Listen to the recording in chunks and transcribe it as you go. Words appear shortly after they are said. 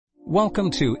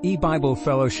Welcome to E-Bible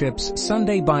Fellowship's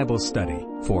Sunday Bible Study.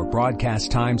 For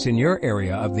broadcast times in your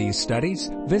area of these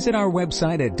studies, visit our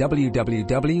website at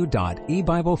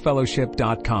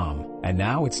www.ebiblefellowship.com. And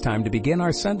now it's time to begin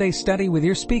our Sunday study with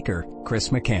your speaker, Chris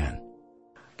McCann.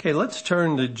 Okay, let's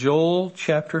turn to Joel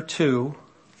chapter 2.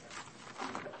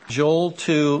 Joel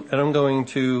 2, and I'm going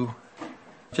to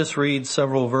just read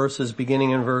several verses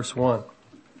beginning in verse 1.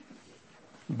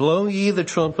 Blow ye the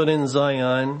trumpet in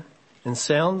Zion, and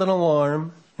sound an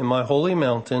alarm in my holy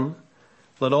mountain.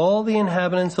 Let all the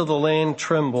inhabitants of the land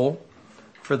tremble,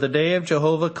 for the day of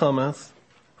Jehovah cometh,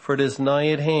 for it is nigh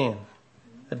at hand.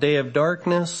 A day of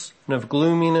darkness and of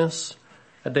gloominess,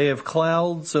 a day of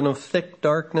clouds and of thick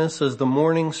darkness as the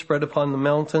morning spread upon the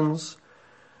mountains.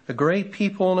 A great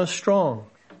people and a strong.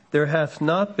 There hath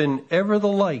not been ever the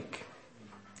like,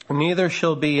 neither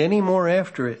shall be any more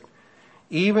after it,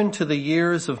 even to the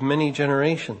years of many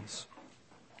generations.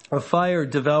 A fire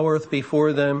devoureth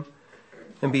before them,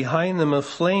 and behind them a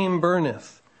flame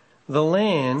burneth. The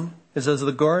land is as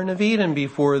the Garden of Eden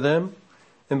before them,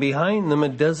 and behind them a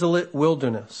desolate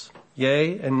wilderness.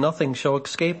 Yea, and nothing shall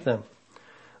escape them.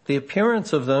 The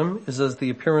appearance of them is as the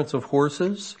appearance of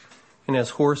horses, and as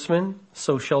horsemen,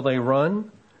 so shall they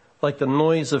run. Like the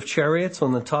noise of chariots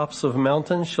on the tops of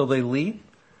mountains shall they leap.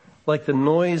 Like the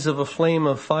noise of a flame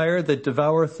of fire that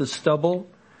devoureth the stubble,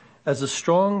 as a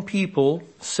strong people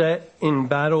set in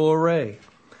battle array.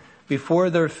 Before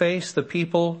their face the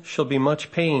people shall be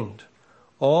much pained.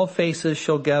 All faces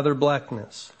shall gather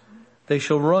blackness. They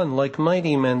shall run like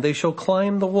mighty men. They shall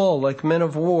climb the wall like men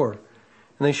of war.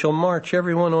 And they shall march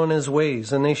everyone on his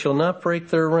ways, and they shall not break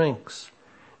their ranks.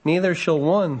 Neither shall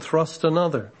one thrust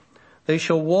another. They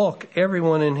shall walk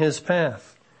everyone in his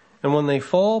path. And when they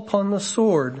fall upon the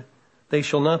sword, they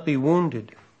shall not be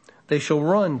wounded. They shall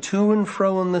run to and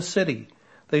fro in the city.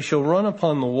 They shall run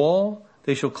upon the wall.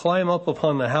 They shall climb up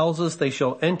upon the houses. They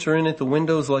shall enter in at the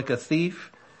windows like a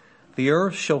thief. The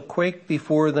earth shall quake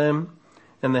before them,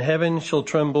 and the heavens shall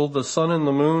tremble. The sun and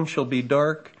the moon shall be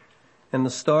dark, and the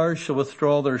stars shall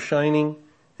withdraw their shining.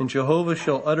 And Jehovah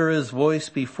shall utter his voice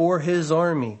before his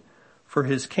army, for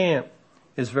his camp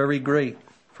is very great.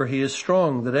 For he is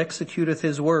strong that executeth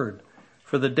his word.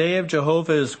 For the day of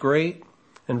Jehovah is great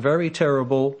and very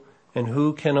terrible, and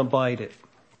who can abide it?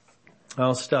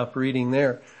 I'll stop reading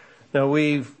there. Now,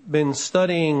 we've been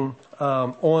studying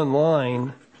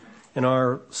online in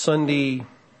our Sunday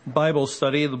Bible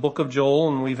study of the book of Joel,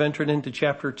 and we've entered into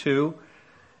chapter 2,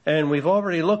 and we've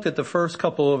already looked at the first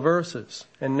couple of verses.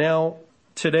 And now,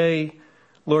 today,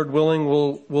 Lord willing,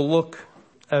 we'll look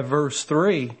at verse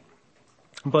 3.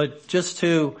 But just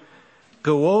to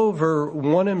go over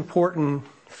one important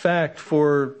fact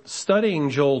for studying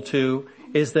Joel 2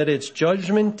 is that it's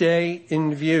Judgment Day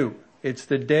in view. It's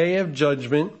the day of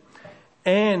judgment,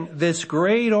 and this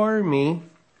great army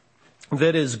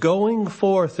that is going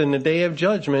forth in the day of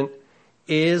judgment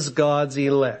is God's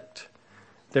elect.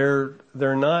 They're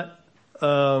not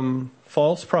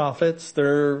false prophets.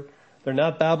 They're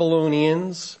not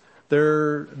Babylonians.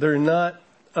 They're not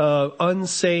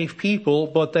unsaved people,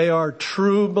 but they are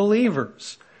true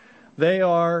believers. They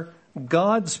are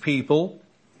God's people.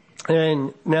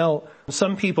 And now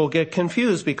some people get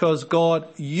confused because God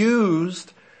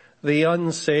used the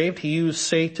unsaved. He used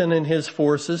Satan and his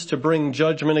forces to bring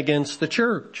judgment against the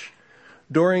church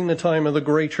during the time of the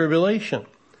Great Tribulation.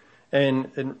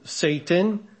 And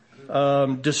Satan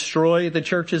destroyed the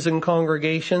churches and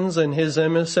congregations and his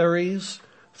emissaries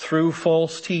through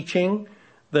false teaching.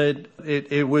 That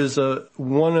it was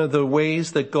one of the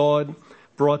ways that God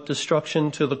brought destruction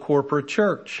to the corporate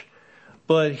church.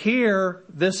 But here,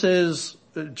 this is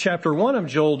chapter 1 of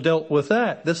Joel dealt with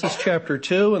that. This is chapter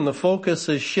 2, and the focus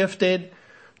is shifted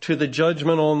to the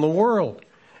judgment on the world.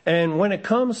 And when it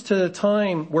comes to the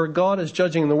time where God is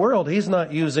judging the world, he's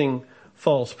not using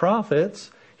false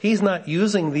prophets. He's not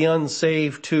using the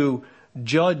unsaved to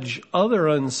judge other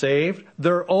unsaved.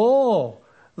 They're all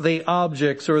the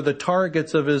objects or the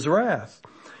targets of his wrath.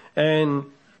 And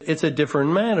it's a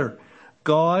different matter.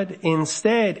 God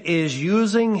instead is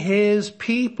using his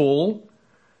people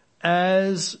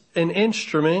as an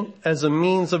instrument, as a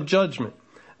means of judgment.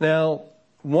 Now,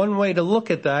 one way to look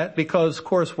at that, because of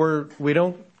course we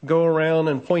don't go around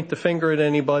and point the finger at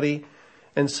anybody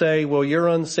and say, well, you're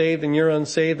unsaved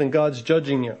and God's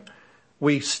judging you.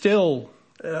 We still,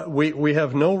 we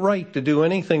have no right to do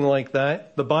anything like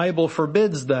that. The Bible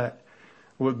forbids that.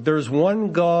 There's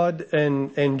one God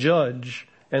and judge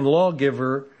and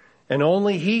lawgiver, and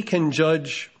only he can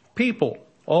judge people.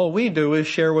 All we do is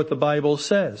share what the Bible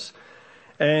says.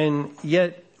 And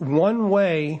yet one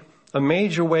way, a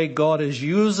major way God is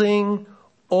using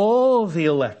all the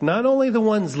elect, not only the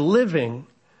ones living,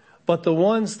 but the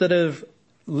ones that have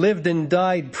lived and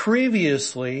died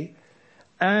previously,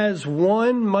 as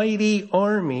one mighty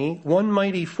army, one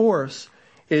mighty force,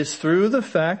 is through the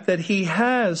fact that he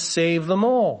has saved them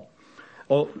all.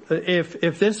 Well,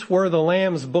 if this were the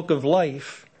Lamb's Book of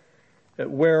Life,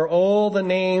 where all the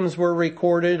names were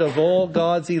recorded of all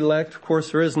God's elect, of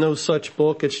course there is no such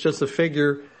book, it's just a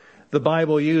figure the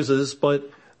Bible uses, but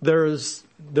there's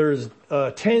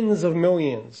tens of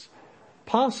millions,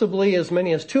 possibly as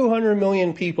many as 200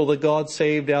 million people that God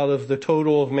saved out of the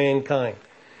total of mankind.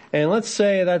 And let's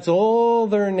say that's all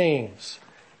their names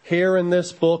here in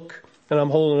this book, and I'm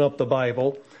holding up the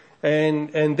Bible,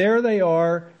 and there they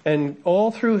are, and all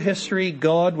through history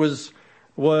God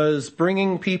was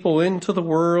bringing people into the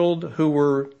world who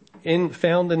were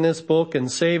found in this book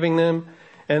and saving them.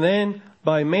 And then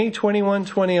by May 21,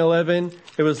 2011,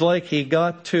 it was like he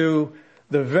got to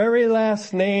the very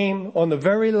last name on the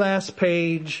very last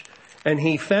page, and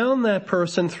he found that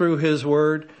person through his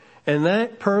word, and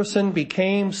that person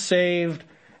became saved,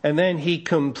 and then he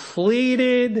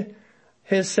completed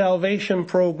his salvation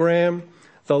program.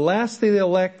 The last of the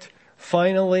elect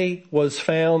finally was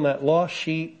found, that lost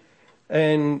sheep,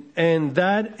 and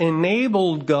that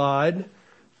enabled God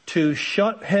to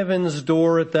shut heaven's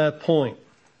door at that point.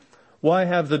 Why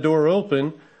have the door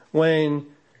open when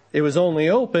it was only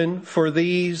open for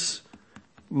this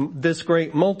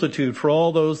great multitude, for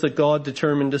all those that God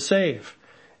determined to save?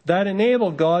 That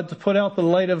enabled God to put out the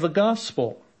light of the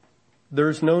gospel.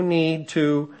 There's no need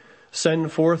to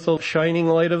send forth the shining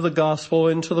light of the gospel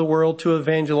into the world to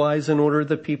evangelize in order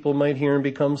that people might hear and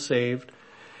become saved.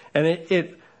 And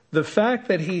the fact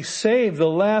that he saved the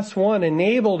last one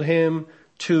enabled him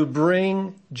to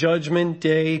bring judgment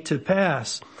day to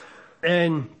pass.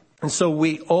 And so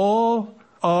we all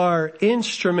are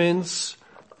instruments,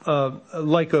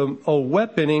 like a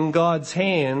weapon in God's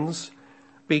hands,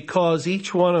 because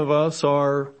each one of us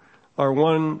are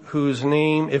one whose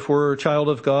name, if we're a child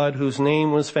of God, whose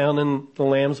name was found in the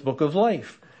Lamb's Book of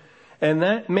Life. And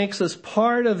that makes us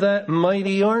part of that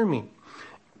mighty army.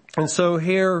 And so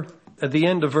here at the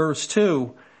end of verse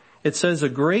 2, it says, a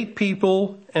great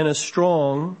people and a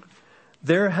strong,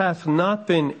 there hath not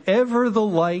been ever the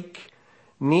like,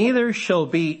 neither shall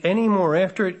be any more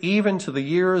after it, even to the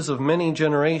years of many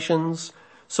generations.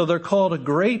 So they're called a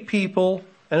great people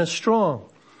and a strong.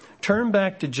 Turn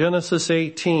back to Genesis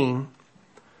 18,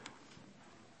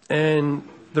 and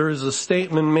there is a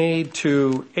statement made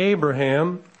to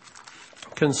Abraham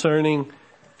concerning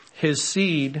his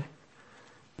seed,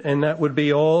 and that would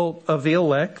be all of the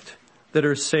elect that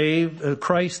are saved.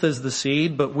 Christ as the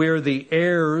seed, but we're the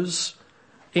heirs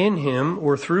in him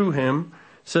or through him.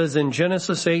 It says in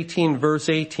Genesis 18, verse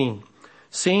 18,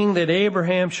 seeing that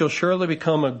Abraham shall surely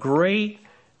become a great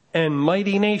and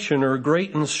mighty nation, or a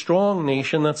great and strong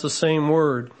nation, that's the same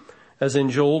word as in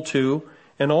Joel 2,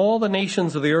 and all the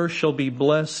nations of the earth shall be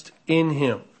blessed in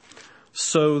him.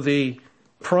 So the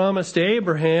promise to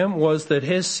Abraham was that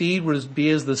his seed would be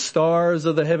as the stars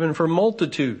of the heaven for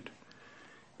multitude.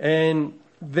 And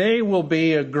they will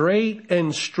be a great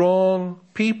and strong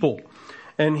people.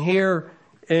 And here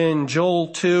in Joel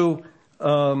 2,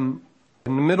 in the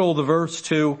middle of the verse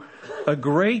 2, a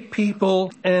great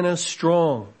people and a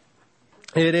strong.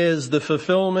 It is the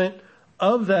fulfillment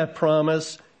of that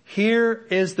promise. Here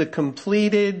is the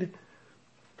completed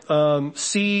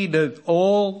seed of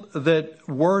all that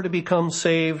were to become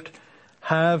saved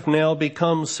have now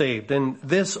become saved. And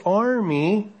this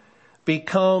army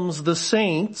becomes the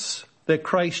saints that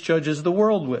Christ judges the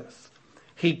world with.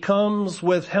 He comes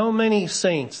with how many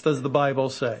saints does the Bible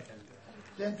say?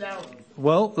 10,000.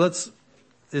 Well,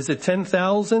 is it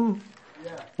 10,000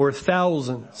 or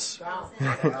thousands?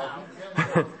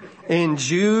 In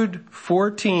Jude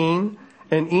 14,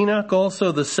 and Enoch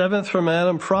also, the seventh from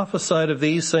Adam, prophesied of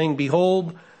these, saying,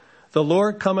 behold, the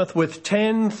Lord cometh with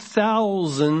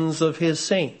 10,000s of his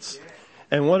saints.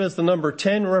 And what does the number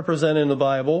 10 represent in the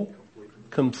Bible?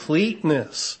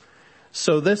 Completeness.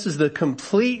 So this is the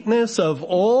completeness of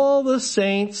all the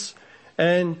saints.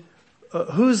 And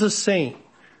who's a saint?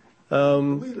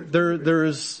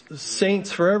 There's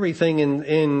saints for everything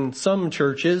in some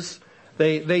churches.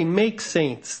 They make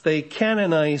saints. They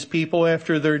canonize people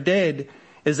after they're dead.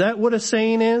 Is that what a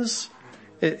saint is?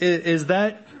 Is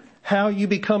that how you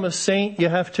become a saint? You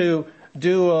have to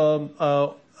do an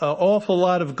awful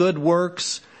lot of good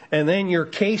works, and then your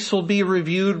case will be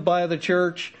reviewed by the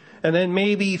church, and then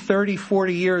maybe 30,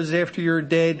 40 years after you're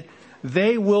dead,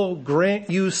 they will grant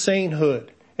you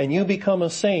sainthood, and you become a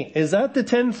saint. Is that the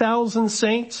 10,000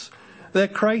 saints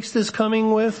that Christ is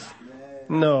coming with?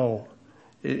 No.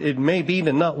 It may be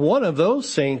that not one of those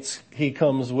saints he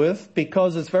comes with,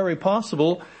 because it's very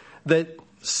possible that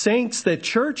saints that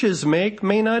churches make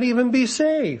may not even be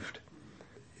saved.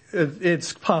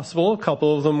 It's possible a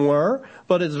couple of them were,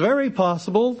 but it's very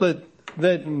possible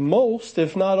that most,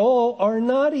 if not all, are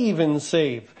not even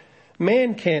saved.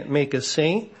 Man can't make a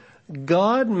saint.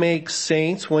 God makes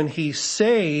saints when he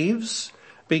saves,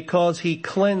 because he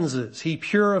cleanses, he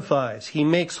purifies, he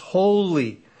makes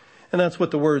holy. And that's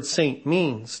what the word saint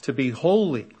means, to be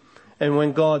holy. And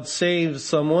when God saves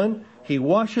someone, he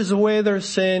washes away their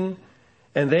sin,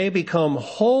 and they become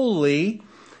holy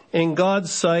in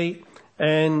God's sight,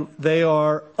 and they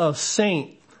are a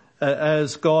saint,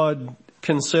 as God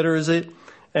considers it.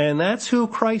 And that's who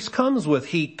Christ comes with.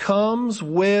 He comes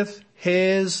with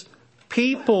his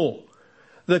people,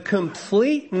 the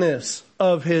completeness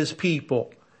of his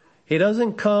people. He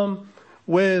doesn't come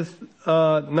with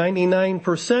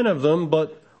 99% of them,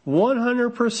 but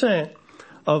 100%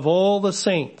 of all the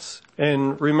saints.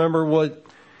 And remember what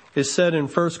is said in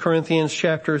 1 Corinthians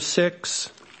chapter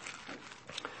 6,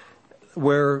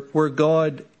 where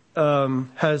God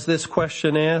has this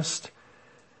question asked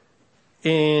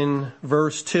in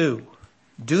verse 2.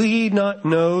 Do ye not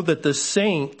know that the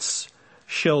saints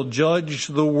shall judge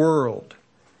the world?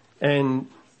 And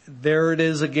there it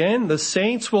is again. The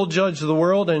saints will judge the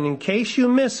world. And in case you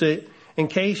miss it, in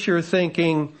case you're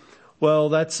thinking, well,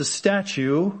 that's a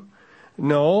statue.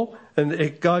 No.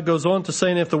 And God goes on to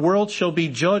say, and if the world shall be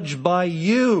judged by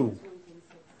you,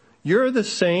 you're the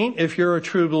saint if you're a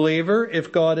true believer,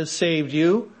 if God has saved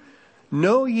you.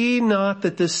 Know ye not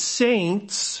that the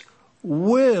saints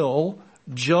will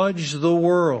judge the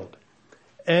world?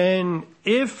 And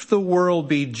if the world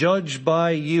be judged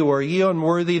by you, are ye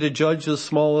unworthy to judge the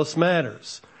smallest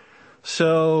matters?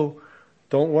 So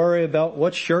don't worry about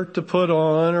what shirt to put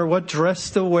on or what dress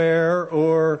to wear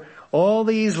or all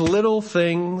these little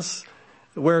things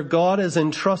where God has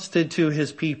entrusted to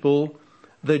his people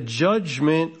the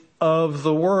judgment of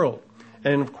the world.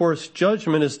 And of course,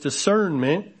 judgment is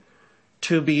discernment.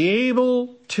 To be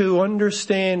able to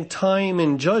understand time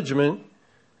and judgment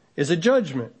is a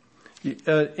judgment.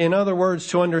 In other words,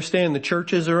 to understand the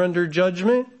churches are under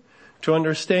judgment, to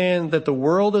understand that the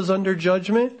world is under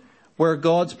judgment, where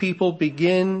God's people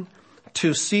begin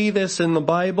to see this in the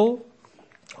Bible,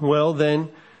 well then,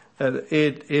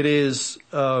 it is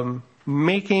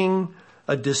making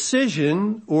a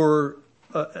decision or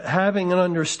having an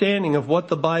understanding of what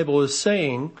the Bible is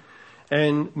saying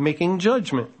and making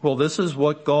judgment. Well, this is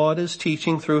what God is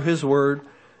teaching through his word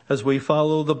as we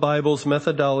follow the Bible's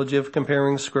methodology of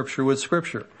comparing Scripture with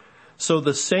Scripture. So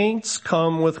the saints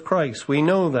come with Christ. We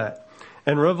know that.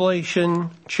 In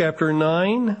Revelation chapter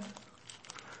 9,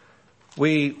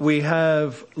 we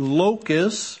have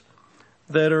locusts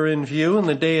that are in view in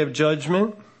the day of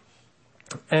judgment.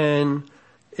 And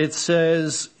it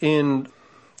says in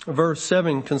verse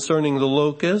 7 concerning the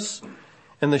locusts,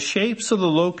 and the shapes of the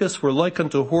locusts were like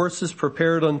unto horses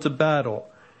prepared unto battle.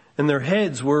 And their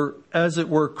heads were, as it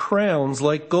were, crowns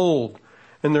like gold.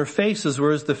 And their faces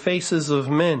were as the faces of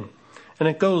men. And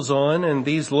it goes on, and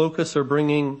these locusts are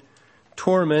bringing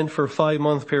torment for a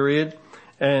 5-month period.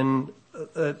 And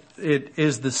it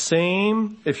is the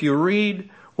same. If you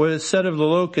read what is said of the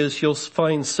locusts, you'll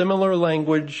find similar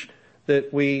language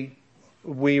that we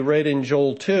read in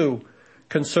Joel 2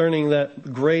 concerning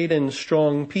that great and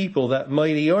strong people, that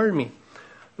mighty army.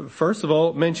 First of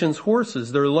all, it mentions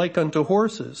horses. They're like unto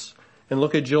horses. And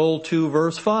look at Joel 2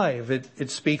 verse 5. It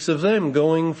speaks of them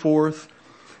going forth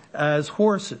as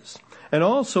horses. And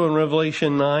also in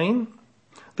Revelation 9,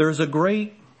 there's a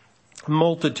great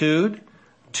multitude,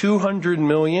 200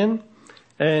 million,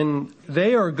 and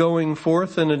they are going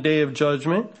forth in a day of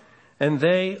judgment, and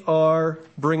they are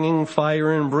bringing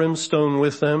fire and brimstone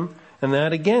with them, and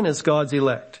that again is God's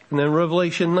elect. And then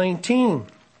Revelation 19,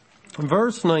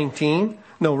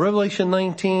 Revelation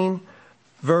 19,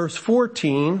 verse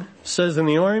 14 says, and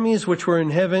the armies which were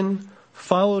in heaven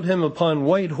followed him upon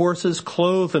white horses,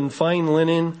 clothed in fine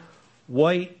linen,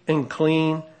 white and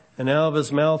clean, and out of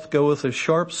his mouth goeth a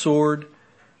sharp sword,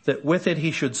 that with it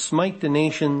he should smite the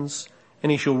nations,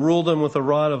 and he shall rule them with a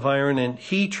rod of iron, and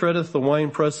he treadeth the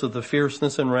winepress of the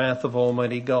fierceness and wrath of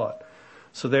Almighty God.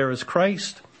 So there is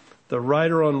Christ, the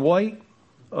rider on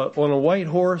a white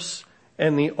horse,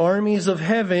 and the armies of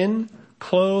heaven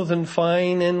clothed in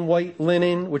fine and white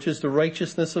linen, which is the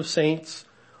righteousness of saints,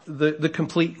 the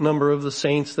complete number of the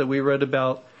saints that we read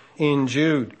about in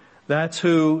Jude. That's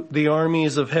who the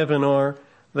armies of heaven are.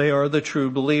 They are the true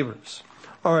believers.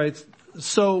 All right.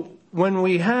 So when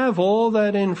we have all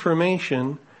that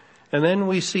information, and then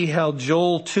we see how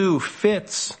Joel 2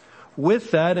 fits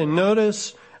with that. And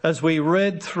notice as we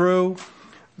read through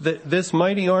this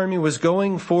mighty army was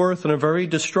going forth in a very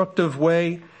destructive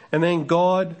way. And then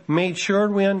God made sure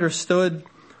we understood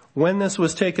when this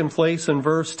was taking place in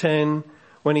verse 10,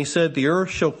 when he said, the earth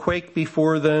shall quake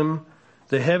before them,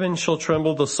 the heavens shall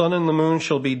tremble, the sun and the moon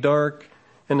shall be dark,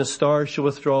 and the stars shall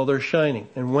withdraw their shining.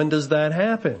 And when does that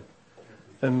happen?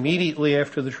 Immediately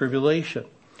after the tribulation.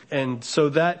 And so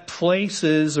that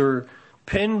places or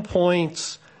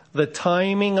pinpoints the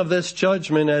timing of this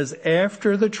judgment as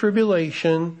after the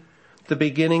tribulation, the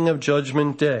beginning of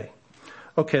judgment day.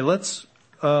 Okay, let's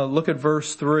look at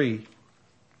verse 3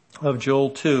 of Joel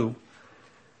 2.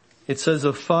 It says,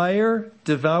 a fire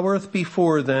devoureth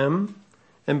before them,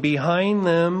 and behind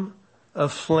them a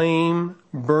flame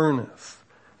burneth.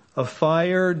 A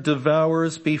fire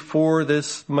devours before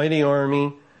this mighty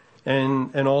army,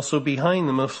 and also behind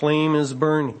them a flame is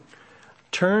burning.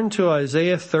 Turn to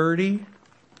Isaiah 30.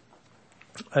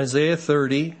 Isaiah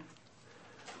 30.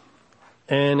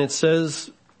 And it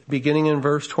says, beginning in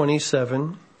verse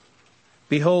 27,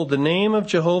 behold, the name of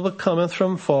Jehovah cometh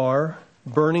from far,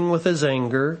 burning with his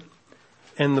anger,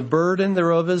 and the burden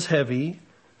thereof is heavy.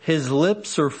 His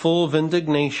lips are full of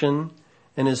indignation,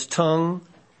 and his tongue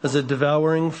as a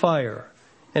devouring fire,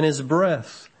 and his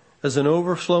breath as an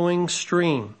overflowing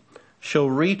stream shall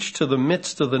reach to the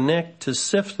midst of the neck to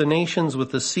sift the nations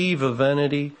with the sieve of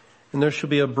vanity. And there shall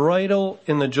be a bridle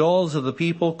in the jaws of the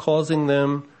people, causing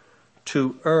them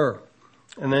to err.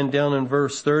 And then down in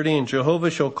verse 30, and Jehovah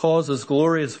shall cause his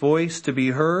glorious voice to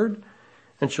be heard,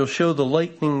 and shall show the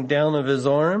lightning down of his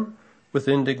arm with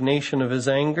indignation of his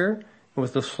anger, and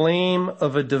with the flame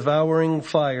of a devouring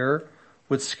fire,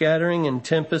 with scattering and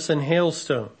tempest and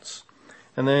hailstones.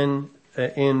 And then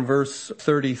in verse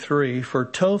 33, for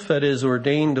Tophet is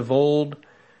ordained of old,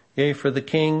 yea, for the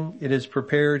king it is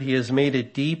prepared, he has made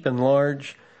it deep and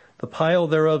large. The pile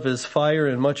thereof is fire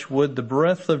and much wood. The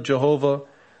breath of Jehovah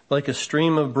like a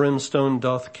stream of brimstone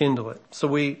doth kindle it. So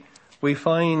we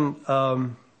find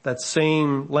that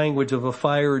same language of a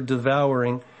fire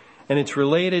devouring, and it's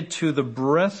related to the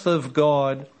breath of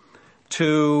God,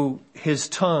 to his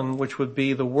tongue, which would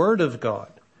be the word of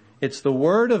God. It's the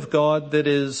word of God that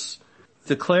is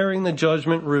declaring the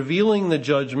judgment, revealing the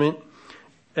judgment,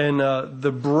 and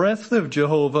the breath of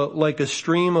Jehovah like a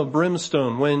stream of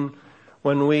brimstone.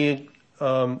 When we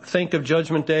think of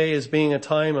Judgment Day as being a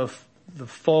time of the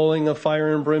falling of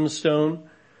fire and brimstone,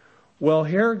 well,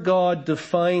 here God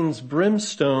defines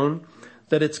brimstone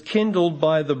that it's kindled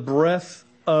by the breath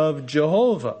of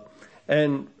Jehovah.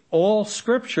 And all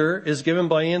scripture is given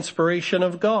by inspiration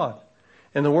of God.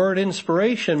 And the word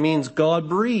inspiration means God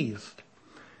breathed.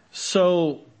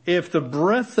 So if the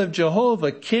breath of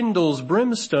Jehovah kindles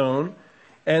brimstone,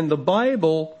 and the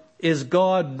Bible is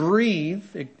God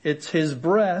breathed, it's his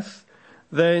breath,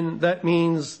 then that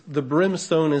means the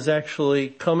brimstone is actually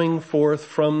coming forth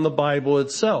from the Bible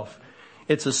itself.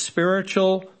 It's a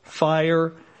spiritual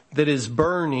fire that is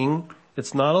burning.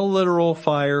 It's not a literal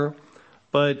fire,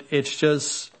 but it's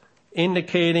just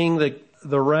indicating that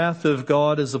the wrath of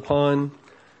God is upon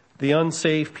the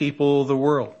unsaved people of the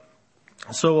world.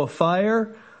 So a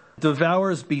fire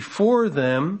devours before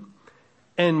them,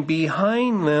 and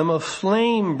behind them a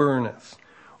flame burneth.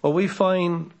 Well, we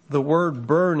find the word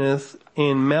burneth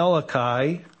in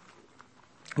Malachi,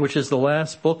 which is the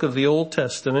last book of the Old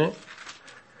Testament.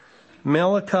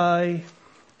 Malachi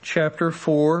chapter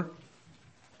 4,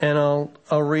 and I'll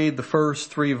read the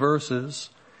first 3 verses.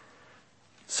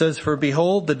 It says, for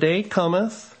behold, the day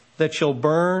cometh that shall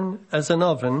burn as an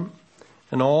oven,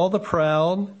 and all the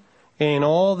proud and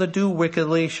all that do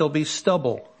wickedly shall be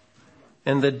stubble.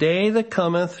 And the day that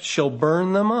cometh shall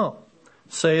burn them up,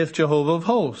 saith Jehovah of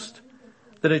hosts,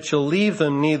 that it shall leave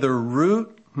them neither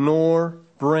root nor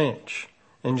branch.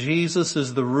 And Jesus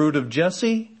is the root of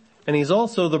Jesse, and he's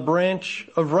also the branch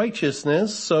of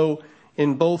righteousness. So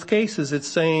in both cases, it's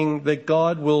saying that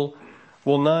God will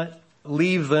not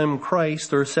leave them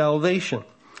Christ or salvation.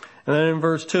 And then in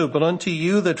verse 2, but unto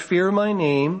you that fear my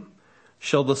name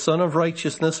shall the Son of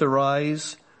Righteousness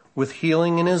arise with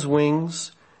healing in his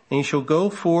wings, and he shall go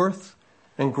forth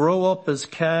and grow up as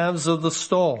calves of the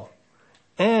stall.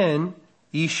 And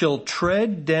ye shall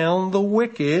tread down the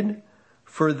wicked,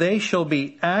 for they shall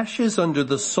be ashes under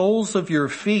the soles of your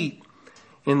feet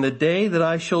in the day that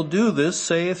I shall do this,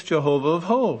 saith Jehovah of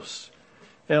hosts.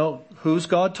 Now, who's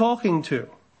God talking to?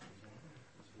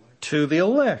 To the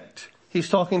elect. He's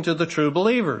talking to the true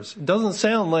believers. It doesn't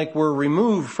sound like we're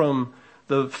removed from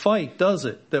the fight, does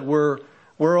it? That we're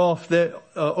off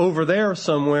over there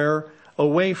somewhere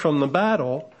away from the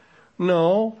battle.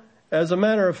 No, As a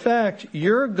matter of fact,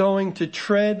 you're going to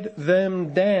tread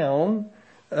them down,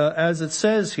 as it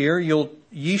says here,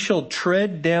 ye shall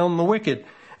tread down the wicked.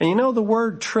 And you know the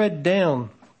word tread down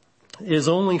is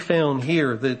only found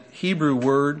here, the Hebrew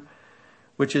word,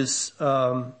 which is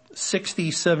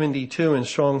 6072 in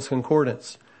Strong's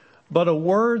Concordance. But a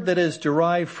word that is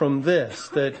derived from this,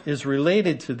 that is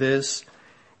related to this,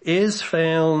 is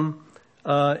found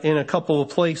in a couple of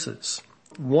places.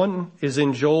 One is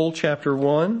in Joel chapter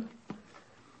 1.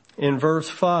 In verse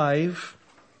 5,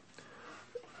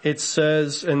 it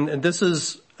says, and this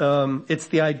is, it's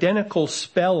the identical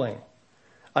spelling,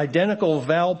 identical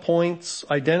vowel points,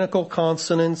 identical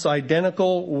consonants,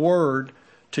 identical word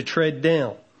to tread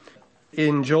down.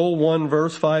 In Joel 1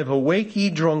 verse 5, awake ye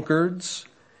drunkards,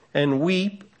 and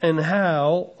weep and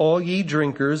howl, all ye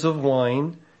drinkers of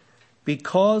wine,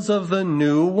 because of the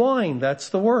new wine. That's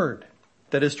the word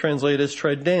that is translated as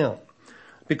tread down.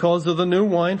 Because of the new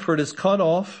wine, for it is cut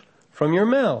off from your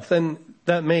mouth. And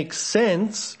that makes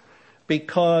sense,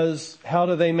 because how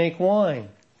do they make wine?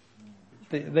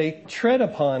 They tread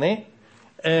upon it.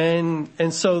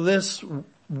 And so this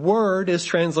word is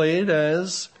translated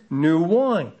as new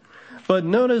wine. But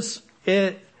notice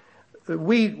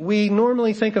we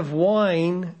normally think of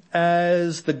wine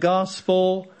as the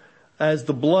gospel, as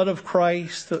the blood of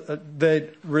Christ that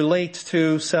relates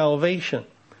to salvation.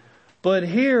 But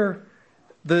here,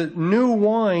 the new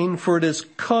wine, for it is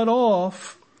cut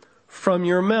off from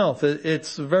your mouth.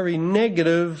 It's a very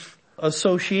negative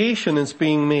association that's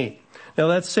being made. Now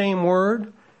that same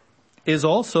word is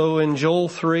also in Joel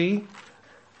 3.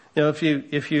 Now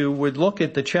if you would look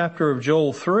at the chapter of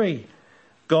Joel 3,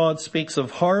 God speaks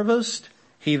of harvest.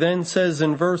 He then says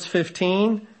in verse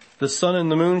 15, the sun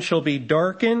and the moon shall be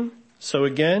darkened. So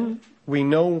again, we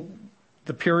know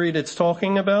the period it's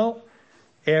talking about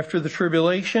after the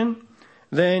tribulation.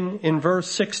 Then in verse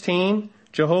 16,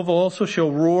 Jehovah also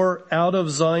shall roar out of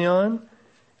Zion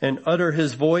and utter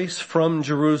his voice from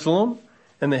Jerusalem,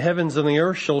 and the heavens and the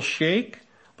earth shall shake,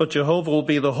 but Jehovah will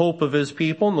be the hope of his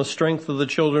people and the strength of the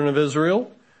children of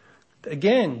Israel.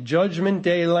 Again, judgment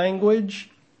day language.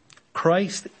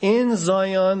 Christ in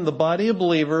Zion, the body of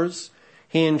believers.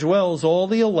 He indwells all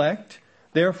the elect.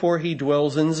 Therefore he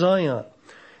dwells in Zion.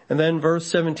 And then verse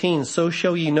 17, so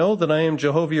shall ye know that I am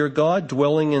Jehovah your God,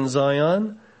 dwelling in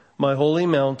Zion, my holy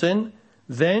mountain.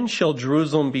 Then shall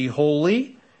Jerusalem be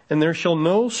holy, and there shall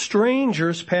no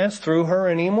strangers pass through her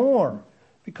any more.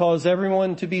 Because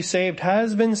everyone to be saved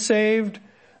has been saved.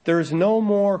 There's no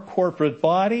more corporate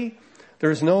body.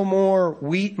 There's no more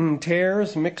wheat and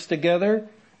tares mixed together.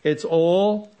 It's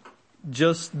all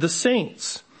just the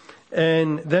saints.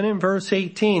 And then in verse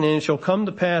 18, and it shall come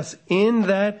to pass in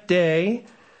that day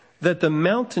that the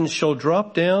mountains shall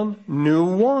drop down new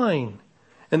wine,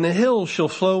 and the hills shall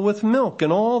flow with milk,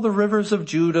 and all the rivers of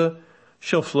Judah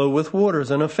shall flow with waters,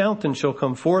 and a fountain shall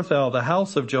come forth out of the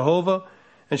house of Jehovah,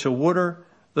 and shall water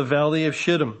the valley of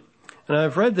Shittim. And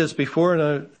I've read this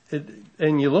before,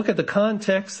 and you look at the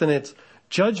context, and it's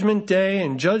judgment day,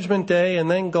 and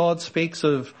then God speaks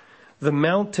of the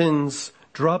mountains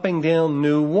dropping down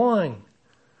new wine.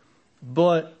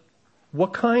 But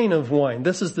what kind of wine?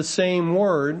 This is the same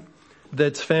word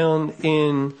that's found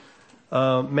in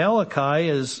Malachi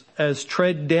as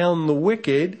tread down the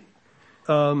wicked,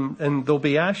 and there'll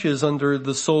be ashes under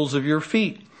the soles of your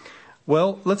feet.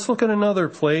 Well, let's look at another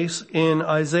place in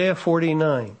Isaiah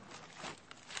 49.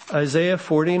 Isaiah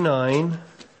 49,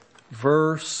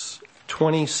 verse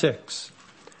 26.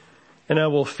 And I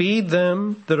will feed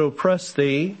them that oppress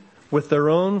thee with their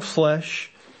own flesh,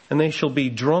 and they shall be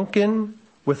drunken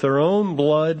with their own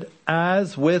blood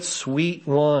as with sweet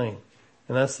wine.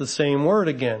 And that's the same word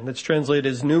again. That's translated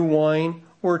as new wine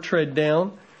or tread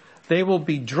down. They will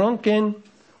be drunken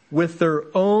with their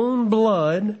own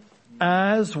blood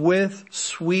as with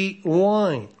sweet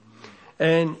wine.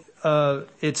 And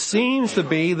it seems to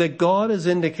be that God is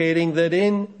indicating that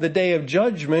in the day of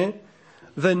judgment,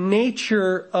 the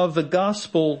nature of the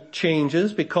gospel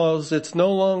changes, because it's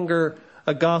no longer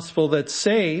a gospel that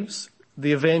saves.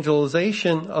 The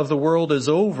evangelization of the world is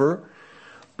over.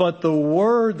 But the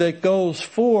word that goes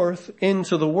forth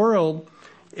into the world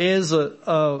is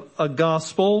a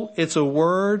gospel. It's a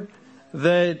word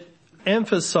that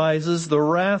emphasizes the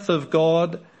wrath of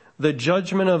God, the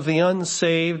judgment of the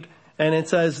unsaved, and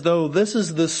it's as though this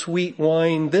is the sweet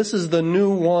wine, this is the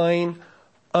new wine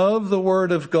of the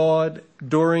Word of God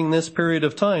during this period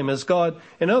of time. As God,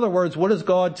 in other words, what is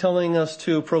God telling us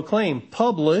to proclaim?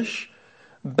 Publish,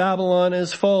 Babylon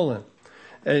is fallen.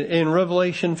 In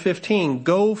Revelation 15,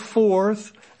 go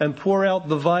forth and pour out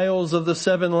the vials of the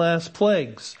 7 last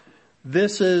plagues.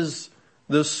 This is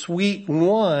the sweet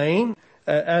wine,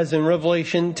 as in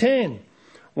Revelation 10.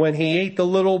 When he ate the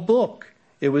little book,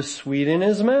 it was sweet in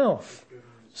his mouth,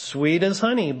 sweet as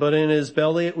honey, but in his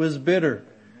belly it was bitter,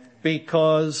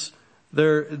 because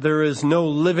there is no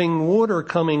living water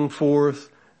coming forth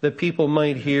that people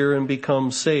might hear and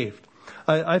become saved.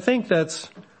 I think that's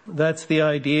the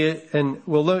idea. And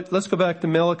well, let's go back to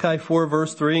Malachi 4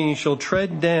 verse 3. And you shall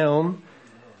tread down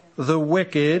the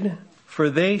wicked, for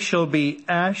they shall be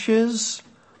ashes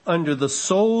under the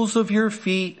soles of your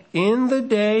feet in the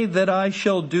day that I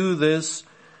shall do this,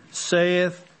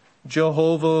 saith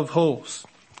Jehovah of hosts.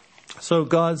 So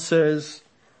God says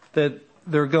that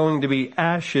they're going to be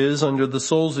ashes under the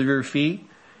soles of your feet.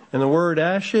 And the word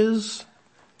ashes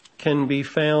can be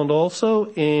found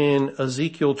also in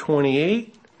Ezekiel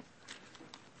 28.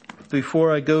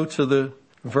 Before I go to the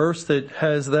verse that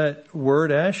has that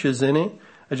word ashes in it,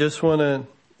 I just want to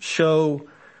show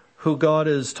who God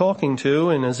is talking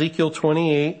to. In Ezekiel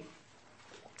 28,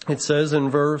 it says in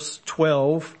verse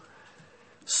 12,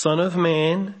 Son of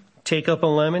man, take up a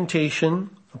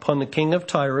lamentation upon the king of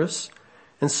Tyrus,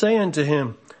 and say unto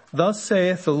him, Thus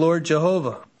saith the Lord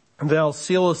Jehovah, Thou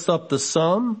sealest up the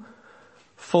sum,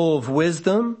 full of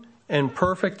wisdom and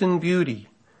perfect in beauty.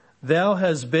 Thou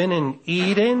hast been in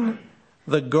Eden,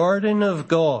 the garden of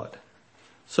God.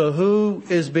 So who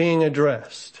is being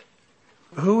addressed?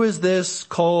 Who is this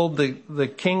called the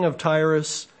king of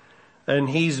Tyrus? And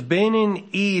he's been in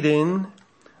Eden,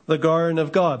 the garden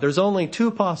of God. There's only two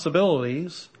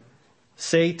possibilities,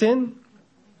 Satan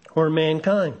or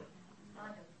mankind.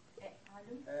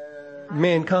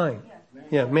 Mankind.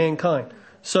 Yeah, mankind.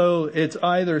 So it's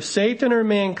either Satan or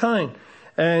mankind.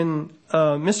 And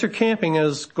Mr. Camping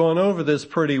has gone over this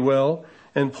pretty well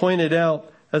and pointed out,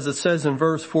 as it says in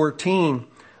verse 14,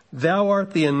 Thou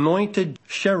art the anointed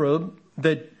cherub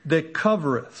that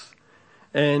covereth.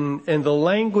 And the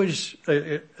language,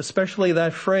 especially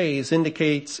that phrase,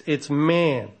 indicates it's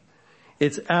man.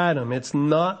 It's Adam. It's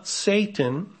not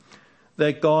Satan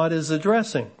that God is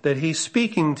addressing, that he's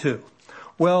speaking to.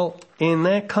 Well, in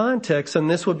that context, and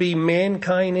this would be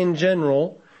mankind in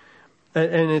general,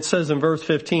 and it says in verse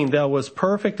 15, Thou wast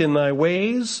perfect in thy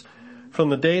ways from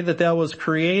the day that thou was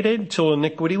created till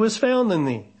iniquity was found in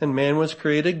thee. And man was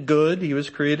created good, he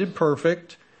was created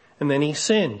perfect, and then he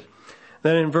sinned.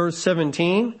 Then in verse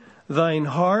 17, Thine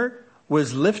heart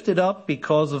was lifted up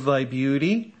because of thy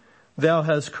beauty. Thou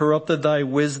hast corrupted thy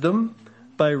wisdom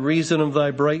by reason of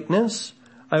thy brightness.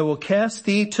 I will cast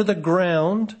thee to the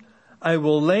ground. I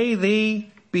will lay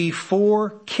thee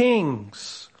before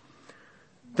kings,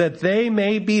 that they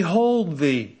may behold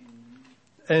thee.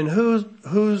 And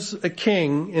who's a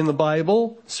king in the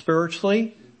Bible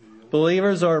spiritually?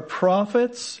 Believers are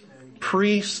prophets,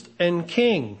 priests, and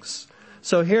kings.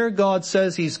 So here God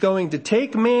says he's going to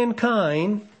take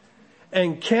mankind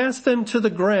and cast them to the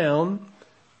ground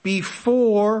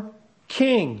before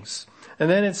kings. And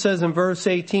then it says in verse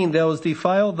 18, Thou hast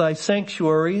defiled thy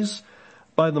sanctuaries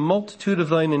by the multitude of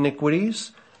thine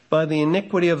iniquities, by the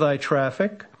iniquity of thy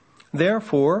traffic.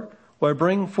 Therefore, will I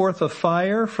bring forth a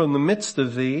fire from the midst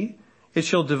of thee, it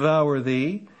shall devour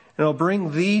thee, and I'll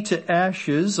bring thee to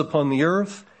ashes upon the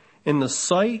earth in the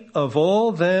sight of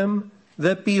all them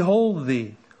that behold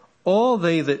thee. All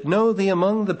they that know thee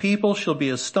among the people shall be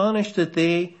astonished at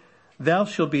thee. Thou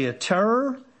shalt be a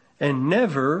terror, and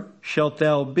never shalt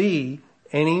thou be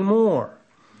any more.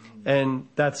 And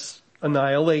that's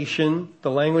annihilation, the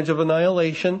language of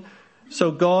annihilation. So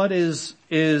God is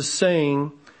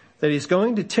saying that he's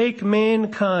going to take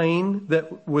mankind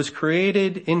that was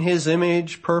created in his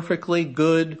image, perfectly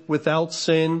good, without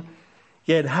sin,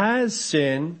 yet has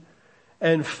sin,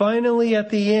 and finally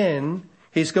at the end,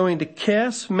 he's going to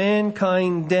cast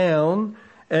mankind down,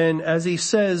 and as he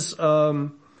says,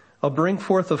 I'll bring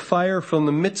forth a fire from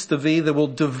the midst of thee that will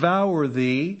devour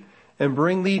thee, and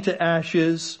bring thee to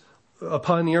ashes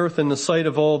upon the earth in the sight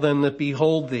of all them that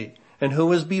behold thee. And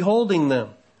who is beholding them?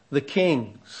 The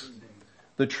kings,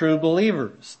 the true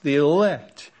believers, the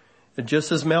elect. And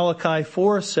just as Malachi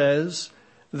 4 says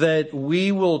that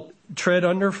we will tread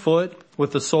underfoot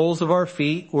with the soles of our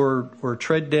feet, or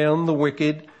tread down the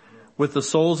wicked with the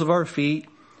soles of our feet,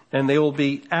 and they will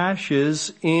be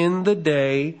ashes in the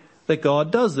day that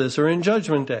God does this, or in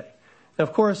Judgment Day. Now,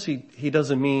 of course, he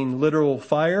doesn't mean literal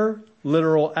fire,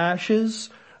 literal ashes,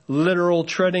 literal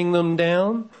treading them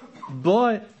down,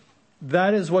 but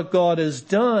that is what God has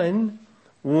done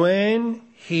when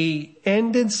he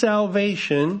ended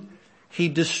salvation. He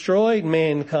destroyed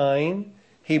mankind.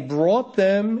 He brought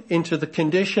them into the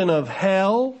condition of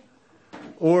hell,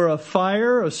 or a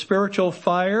fire, a spiritual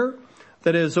fire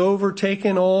that has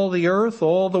overtaken all the earth,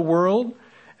 all the world.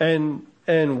 And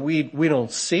and we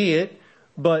don't see it,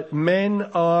 but men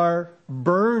are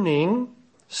burning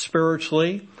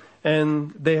spiritually,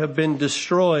 and they have been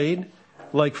destroyed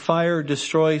like fire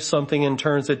destroys something and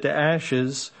turns it to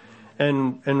ashes.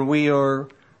 And we are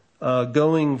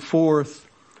going forth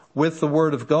with the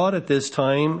Word of God at this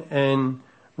time, and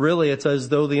really it's as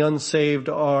though the unsaved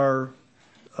are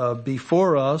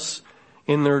before us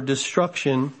in their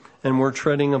destruction, and we're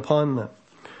treading upon them.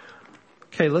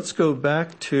 Okay, let's go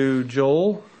back to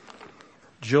Joel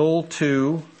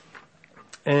 2,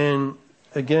 and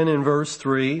again in verse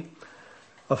 3.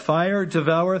 A fire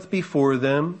devoureth before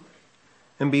them,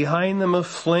 and behind them a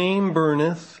flame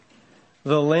burneth.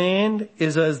 The land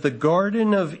is as the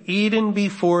Garden of Eden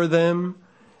before them,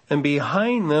 and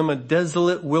behind them a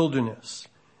desolate wilderness.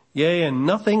 Yea, and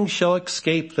nothing shall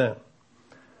escape them.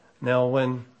 Now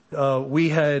when we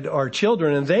had our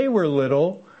children and they were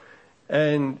little,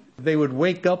 and they would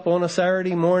wake up on a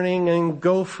Saturday morning and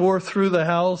go forth through the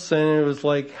house, and it was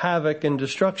like havoc and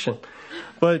destruction.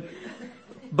 But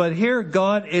here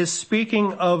God is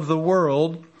speaking of the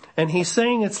world, and he's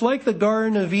saying it's like the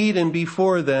Garden of Eden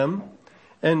before them,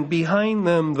 and behind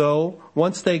them, though,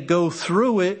 once they go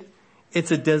through it,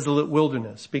 it's a desolate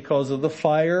wilderness because of the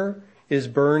fire is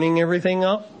burning everything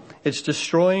up. It's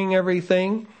destroying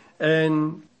everything,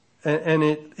 and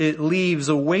it leaves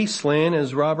a wasteland,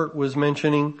 as Robert was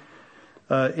mentioning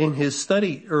in his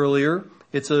study earlier.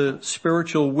 It's a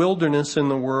spiritual wilderness in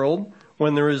the world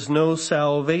when there is no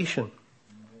salvation.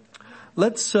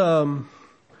 Let's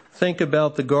think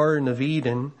about the Garden of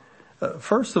Eden.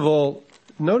 First of all,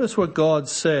 notice what God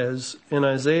says in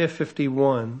Isaiah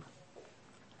 51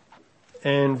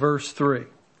 and verse 3.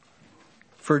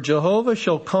 For Jehovah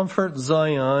shall comfort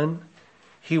Zion,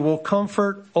 he will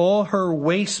comfort all her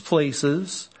waste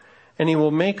places, and he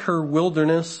will make her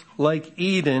wilderness like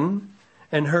Eden,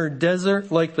 and her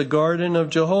desert like the garden of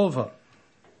Jehovah.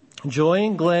 Joy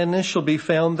and gladness shall be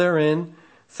found therein,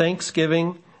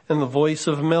 thanksgiving and the voice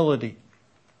of melody.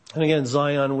 And again,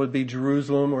 Zion would be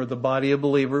Jerusalem, or the body of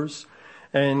believers.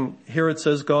 And here it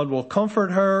says God will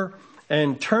comfort her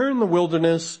and turn the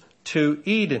wilderness to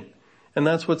Eden. And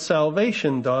that's what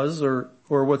salvation does, or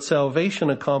what salvation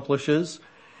accomplishes.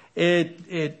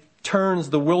 It turns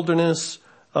the wilderness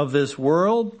of this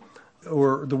world,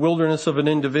 or the wilderness of an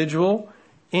individual,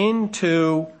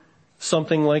 into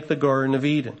something like the Garden of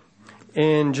Eden.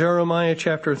 In Jeremiah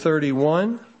chapter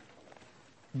 31,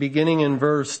 beginning in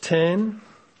verse 10,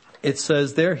 it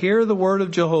says there, hear the word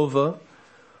of Jehovah,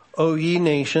 O ye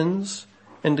nations,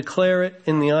 and declare it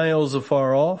in the isles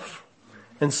afar off,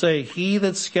 and say, he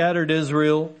that scattered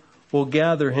Israel will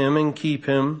gather him and keep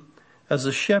him, as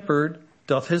a shepherd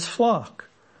doth his flock.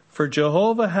 For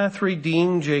Jehovah hath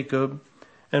redeemed Jacob,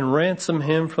 and ransomed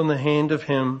him from the hand of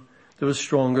him that was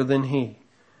stronger than he.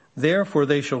 Therefore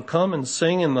they shall come and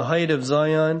sing in the height of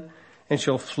Zion, and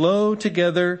shall flow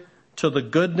together to the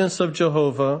goodness of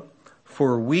Jehovah,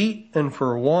 for wheat and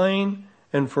for wine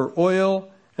and for oil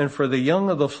and for the young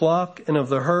of the flock and of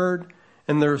the herd,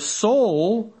 and their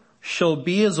soul shall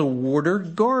be as a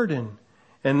watered garden,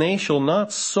 and they shall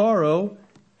not sorrow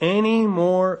any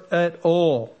more at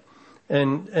all.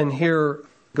 And here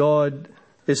God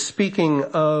is speaking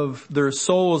of their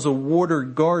soul as a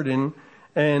watered garden,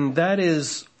 and that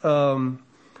is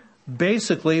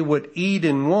basically what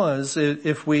Eden was.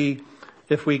 If we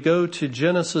go to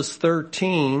Genesis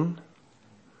 13,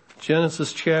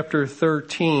 Genesis chapter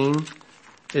 13,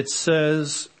 it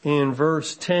says in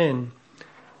verse 10,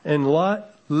 and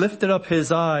Lot lifted up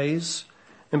his eyes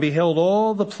and beheld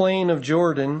all the plain of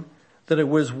Jordan, that it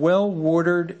was well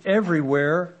watered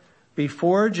everywhere,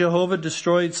 before Jehovah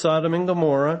destroyed Sodom and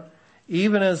Gomorrah,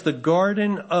 even as the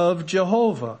garden of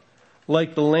Jehovah,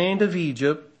 like the land of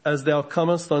Egypt, as thou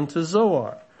comest unto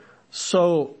Zoar.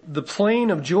 So the plain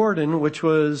of Jordan, which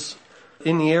was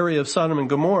in the area of Sodom and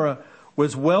Gomorrah,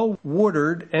 was well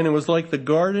watered, and it was like the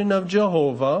garden of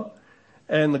Jehovah,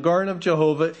 and the garden of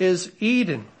Jehovah is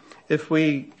Eden. If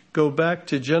we go back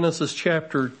to Genesis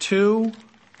chapter 2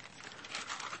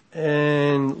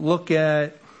 and look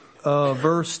at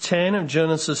verse 10 of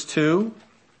Genesis 2.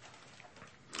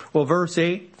 Well, verse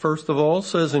 8, first of all,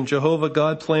 says, and Jehovah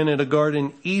God planted a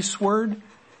garden eastward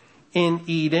in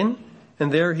Eden,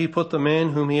 and there he put the man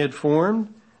whom he had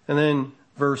formed. And then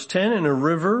verse 10, and a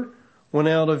river went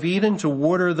out of Eden to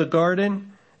water the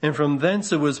garden, and from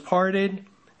thence it was parted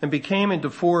and became into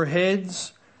four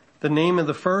heads. The name of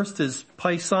the first is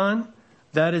Pison.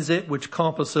 That is it which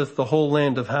compasseth the whole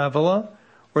land of Havilah,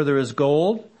 where there is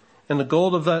gold, and the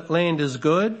gold of that land is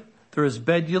good. There is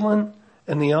Bedulun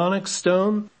and the onyx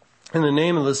stone. And the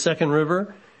name of the second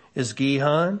river is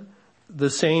Gihon. The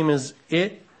same is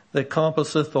it that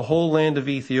compasseth the whole land of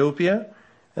Ethiopia.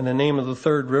 And the name of the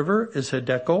third river is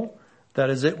Hiddekel. That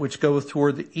is it which goeth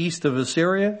toward the east of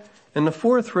Assyria. And the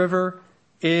fourth river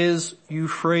is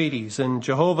Euphrates. And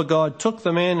Jehovah God took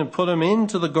the man and put him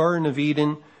into the Garden of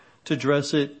Eden to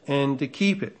dress it and to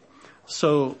keep it.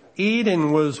 So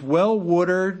Eden was well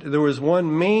watered. There was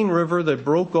one main river that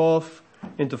broke off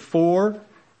into four,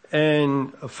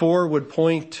 and four would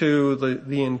point to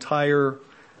the entire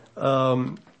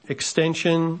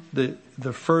extension,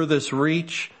 the furthest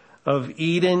reach of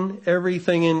Eden.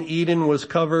 Everything in Eden was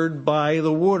covered by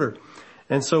the water.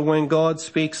 And so when God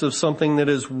speaks of something that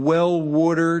is well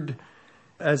watered,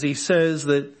 as he says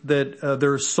that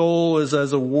their soul is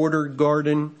as a watered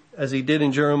garden, as he did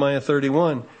in Jeremiah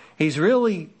 31, he's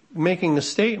really making the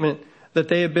statement that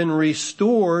they have been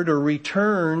restored or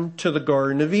returned to the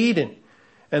Garden of Eden.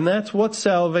 And that's what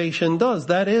salvation does.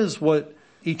 That is what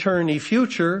eternity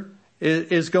future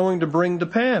is going to bring to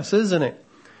pass, isn't it?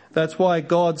 That's why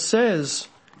God says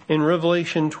in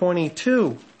Revelation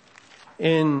 22,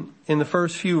 in the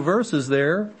first few verses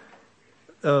there,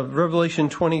 Revelation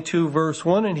 22 verse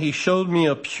 1, and he showed me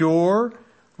a pure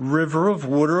river of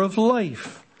water of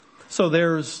life. So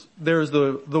there's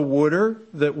the water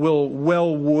that will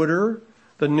well water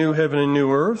the new heaven and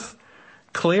new earth,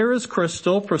 clear as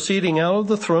crystal, proceeding out of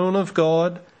the throne of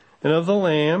God and of the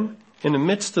Lamb, in the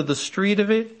midst of the street of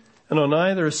it, and on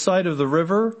either side of the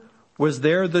river was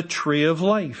there the tree of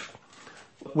life,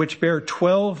 which bare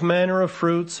 12 manner of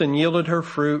fruits and yielded her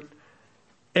fruit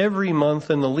every month,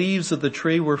 and the leaves of the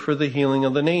tree were for the healing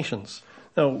of the nations.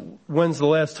 Now, when's the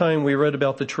last time we read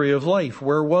about the tree of life?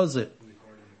 Where was it?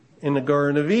 In the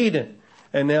Garden of Eden.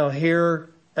 And now here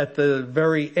at the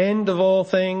very end of all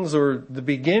things, or the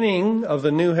beginning of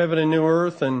the new heaven and new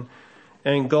earth, and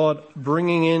God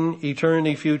bringing in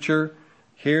eternity future,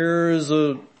 here's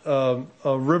a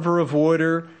river of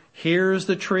water. Here's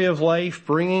the tree of life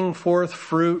bringing forth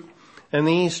fruit, and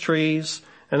these trees.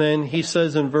 And then he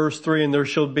says in verse 3, and there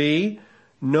shall be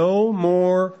no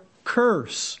more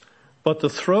curse, but the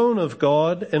throne of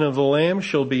God and of the Lamb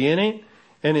shall be in it,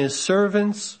 and his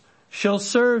servants shall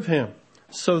serve him.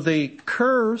 So the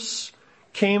curse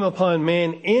came upon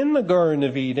man in the Garden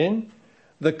of Eden.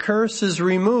 The curse is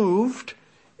removed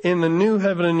in the new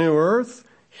heaven and new earth.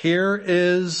 Here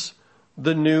is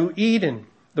the new Eden,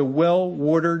 the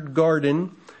well-watered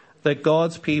garden that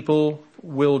God's people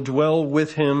will dwell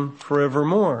with him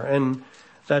forevermore. And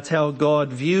that's how God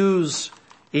views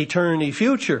eternity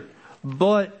future.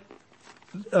 But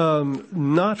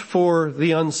not for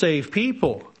the unsaved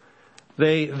people.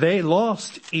 They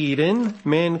lost Eden.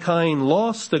 Mankind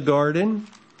lost the garden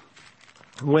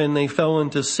when they fell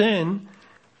into sin.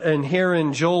 And here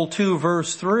in Joel 2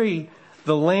 verse 3,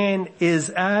 the land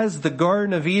is as the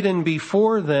Garden of Eden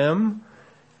before them,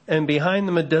 and behind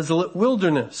them a desolate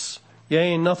wilderness.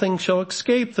 Yea, and nothing shall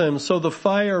escape them. So the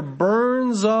fire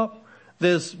burns up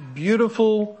this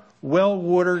beautiful,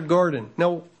 well-watered garden.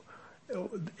 Now,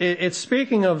 it's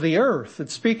speaking of the earth.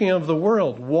 It's speaking of the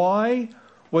world. Why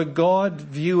would God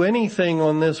view anything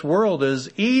on this world as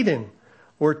Eden,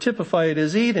 or typify it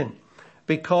as Eden?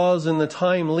 Because in the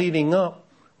time leading up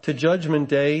to Judgment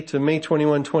Day, to May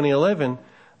 21, 2011,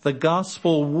 the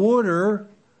gospel water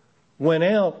went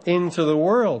out into the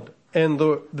world, and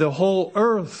the whole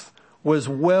earth was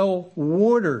well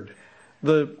watered.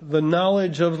 The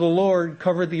knowledge of the Lord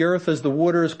covered the earth as the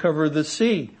waters cover the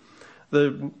sea.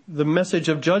 The message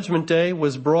of Judgment Day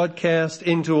was broadcast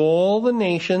into all the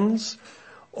nations,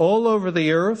 all over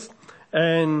the earth,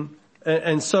 and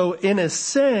so in a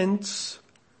sense,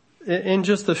 in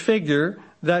just a figure,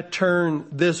 that turned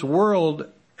this world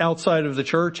outside of the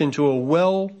church into a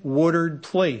well-watered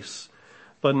place.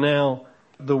 But now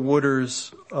the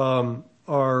waters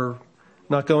are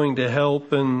not going to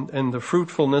help, and the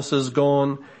fruitfulness is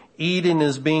gone. Eden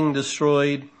is being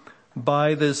destroyed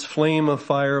by this flame of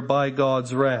fire, by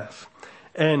God's wrath.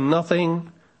 And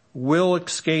nothing will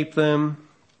escape them.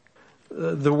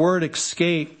 The word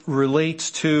escape relates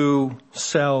to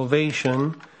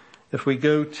salvation. If we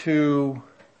go to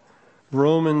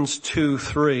Romans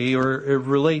 2:3, or it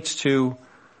relates to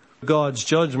God's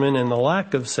judgment and the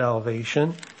lack of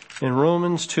salvation. In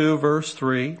Romans 2 verse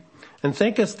 3, and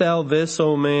thinkest thou this,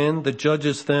 O man, that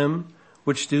judgest them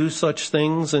which do such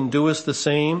things, and doest the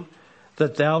same,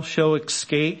 that thou shalt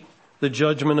escape the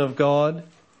judgment of God?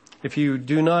 If you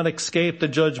do not escape the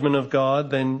judgment of God,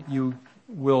 then you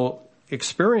will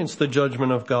experience the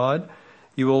judgment of God.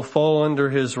 You will fall under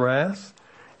his wrath.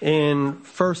 In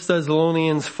 1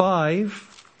 Thessalonians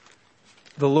 5,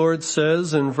 the Lord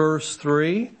says in verse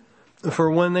 3,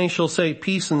 for when they shall say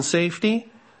peace and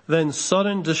safety, then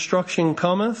sudden destruction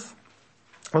cometh,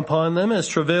 upon them as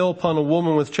travail upon a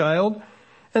woman with child,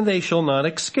 and they shall not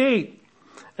escape.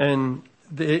 And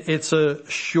it's a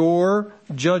sure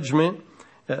judgment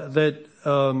that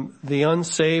the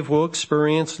unsaved will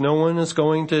experience. No one is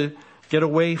going to get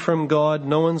away from God.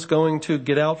 No one's going to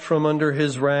get out from under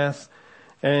his wrath.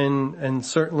 And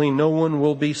certainly no one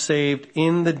will be saved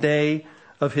in the day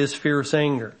of his fierce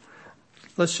anger.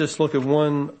 Let's just look at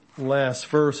one last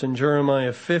verse in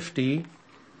Jeremiah 50.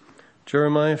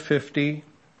 Jeremiah 50.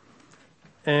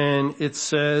 And it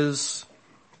says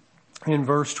in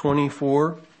verse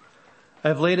 24, I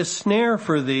have laid a snare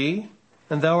for thee,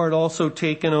 and thou art also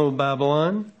taken, O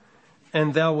Babylon,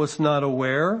 and thou wast not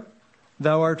aware.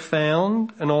 Thou art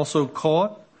found and also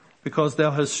caught, because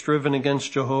thou hast striven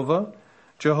against Jehovah.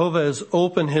 Jehovah has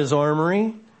opened his armory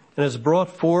and has brought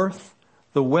forth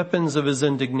the weapons of his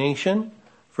indignation.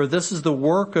 For this is the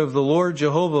work of the Lord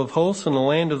Jehovah of hosts in the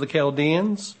land of the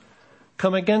Chaldeans.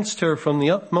 Come against her from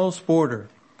the utmost border.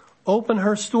 Open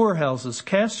her storehouses,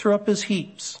 cast her up as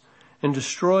heaps, and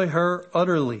destroy her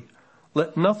utterly.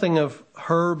 Let nothing of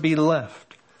her be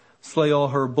left. Slay all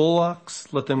her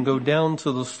bullocks, let them go down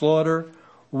to the slaughter.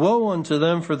 Woe unto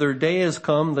them, for their day is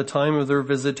come, the time of their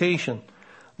visitation.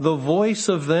 The voice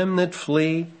of them that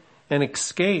flee and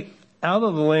escape out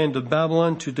of the land of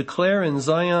Babylon, to declare in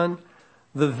Zion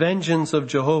the vengeance of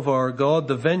Jehovah our God,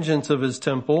 the vengeance of his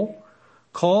temple.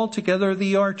 Call together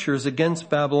the archers against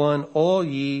Babylon, all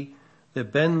ye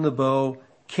that bend the bow,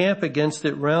 camp against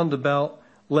it round about,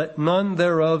 let none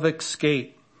thereof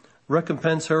escape.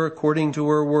 Recompense her according to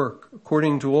her work,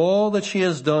 according to all that she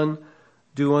has done,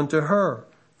 do unto her.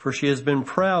 For she has been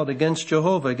proud against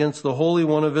Jehovah, against the Holy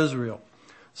One of Israel.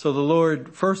 So the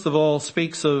Lord, first of all,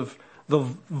 speaks of the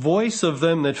voice of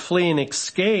them that flee and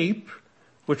escape,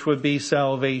 which would be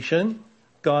salvation,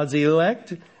 God's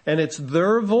elect, and it's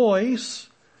their voice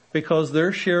because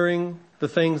they're sharing the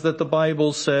things that the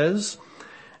Bible says.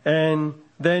 And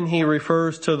then he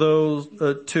refers to those,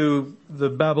 to the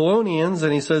Babylonians,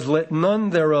 and he says, let none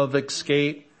thereof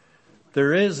escape.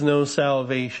 There is no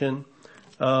salvation.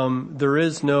 There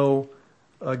is no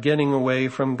getting away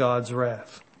from God's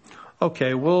wrath.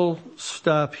 Okay, we'll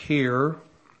stop here,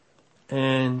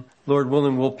 and Lord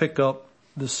willing, we'll pick up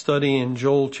the study in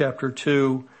Joel chapter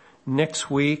 2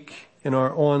 next week in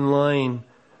our online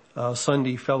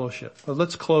Sunday fellowship. But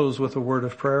let's close with a word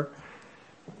of prayer.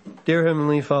 Dear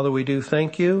Heavenly Father, we do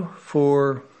thank you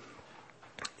for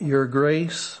your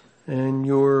grace and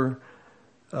your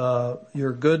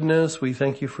goodness. We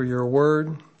thank you for your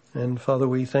word. And Father,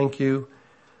 we thank you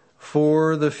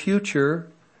for the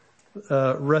future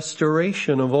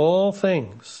restoration of all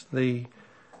things, the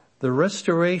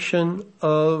restoration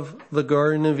of the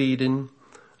Garden of Eden,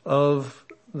 of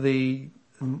the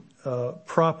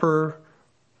proper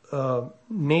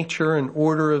nature and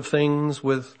order of things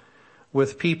with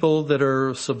people that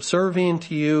are subservient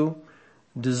to you,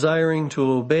 desiring to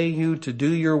obey you, to do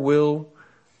your will,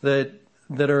 that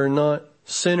are not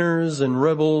sinners and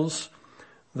rebels,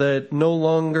 that no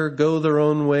longer go their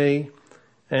own way.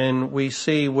 And we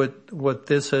see what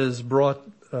this has brought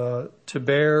to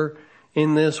bear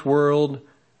in this world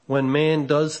when man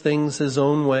does things his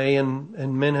own way,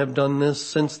 and men have done this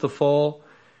since the fall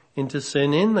into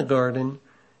sin in the garden,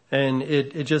 and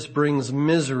it just brings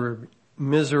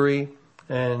misery,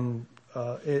 and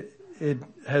it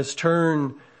has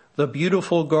turned the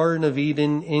beautiful Garden of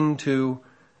Eden into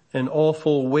an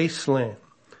awful wasteland.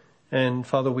 And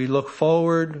Father, we look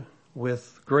forward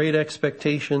with great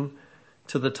expectation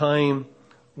to the time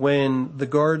when the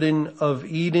Garden of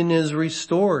Eden is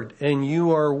restored and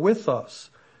you are with us,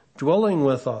 dwelling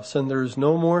with us, and there's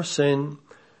no more sin,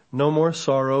 no more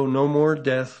sorrow, no more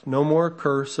death, no more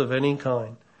curse of any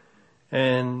kind.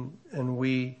 And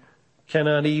we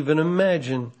cannot even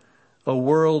imagine a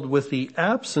world with the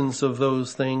absence of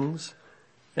those things,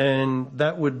 and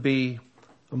that would be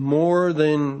more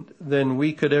than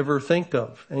we could ever think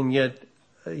of. And yet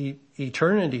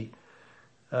eternity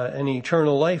and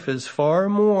eternal life is far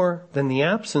more than the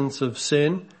absence of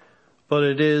sin, but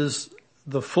it is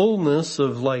the fullness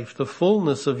of life, the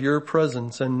fullness of your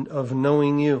presence and of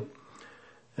knowing you.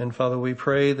 And Father, we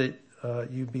pray that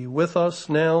you be with us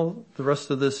now the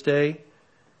rest of this day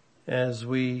as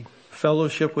we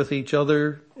fellowship with each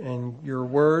other and your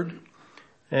word,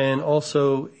 and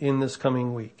also in this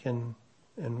coming week. And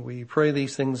we pray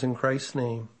these things in Christ's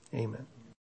name. Amen.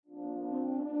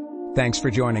 Thanks for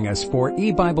joining us for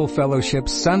E-Bible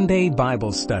Fellowship's Sunday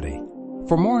Bible Study.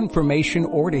 For more information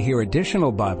or to hear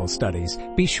additional Bible studies,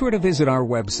 be sure to visit our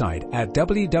website at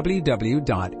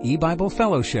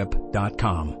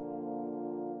www.ebiblefellowship.com.